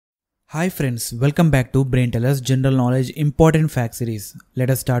Hi friends, welcome back to Braintellers General Knowledge Important Fact Series. Let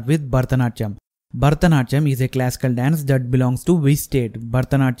us start with Bharatanatyam. Bharatanatyam is a classical dance that belongs to which state?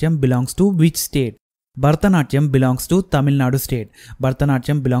 Bharatanatyam belongs to which state? Bharatanatyam belongs to Tamil Nadu state.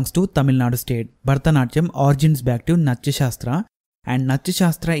 Bharatanatyam belongs to Tamil Nadu state. Bharatanatyam origins back to Natya Shastra, and Natya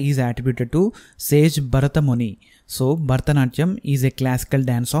Shastra is attributed to sage Bharata Muni. So Bharatanatyam is a classical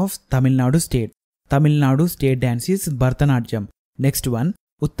dance of Tamil Nadu state. Tamil Nadu state dance is Bharatanatyam. Next one.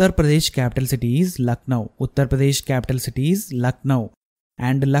 Uttar Pradesh capital city is Lucknow. Uttar Pradesh capital city is Lucknow.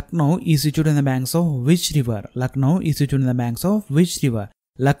 And Lucknow is situated on the banks of which river? Lucknow is situated on the banks of which river?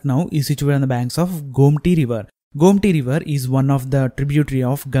 Lucknow is situated on the banks of Gomti river. Gomti river is one of the tributary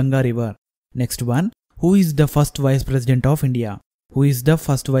of Ganga river. Next one. Who is the first vice president of India? Who is the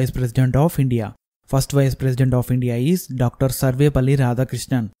first vice president of India? First vice president of India is Dr. Sarvepalli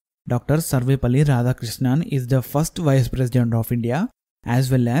Radhakrishnan. Dr. Sarvepalli Radhakrishnan is the first vice president of India,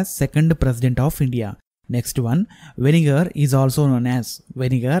 as well as second president of India. Next one. Vinegar is also known as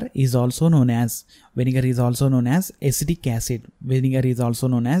acetic acid. Vinegar is also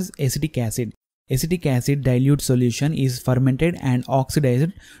known as acetic acid. Acetic acid dilute solution is fermented and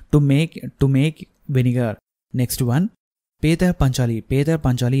oxidized to make vinegar. Next one. Petar Panchali. Petar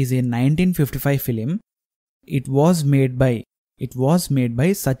Panchali is a 1955 film. It was made by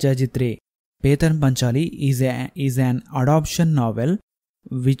Satyajit Ray. Petar Panchali is an adoption novel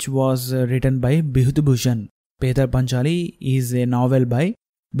which was written by Bibhuti Bhushan. Petar Panchali is a novel by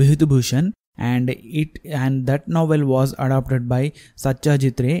Bibhuti Bhushan, and that novel was adapted by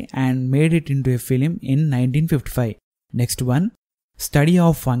Satyajit Ray and made it into a film in 1955. Next one. Study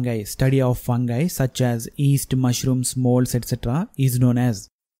of fungi such as yeast, mushrooms, molds, etc. is known as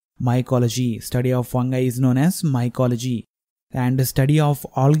mycology. Study of fungi is known as mycology. And study of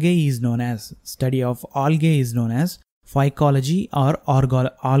algae is known as phycology or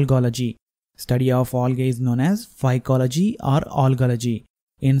algology. Study of algae is known as phycology or algology.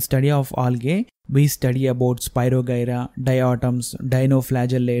 In study of algae, we study about Spirogyra, diatoms,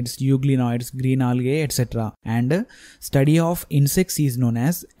 dinoflagellates, euglenoids, green algae, etc. And study of insects is known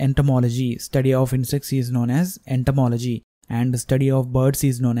as entomology. Study of insects is known as entomology. And study of birds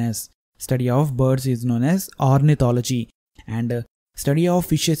is known as ornithology. And study of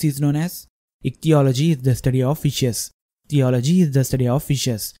fishes is known as ichthyology. Is the study of fishes. Theology is the study of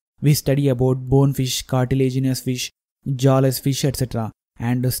fishes. We study about bonefish, cartilaginous fish, jawless fish, etc.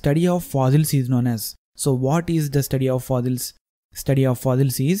 And the study of fossils is known as. So what is the study of fossils? Study of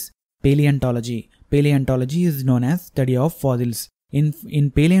fossils is paleontology. Paleontology is known as study of fossils.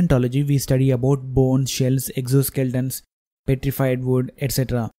 In paleontology, we study about bones, shells, exoskeletons, petrified wood,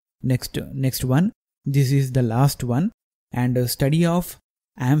 etc. Next one. This is the last one. And study of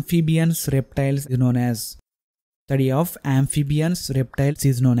amphibians, reptiles is known as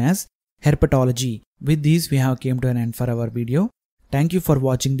herpetology. With this, we have came to an end for our video. Thank you for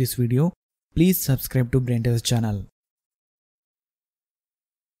watching this video. Please subscribe to Braintellers channel.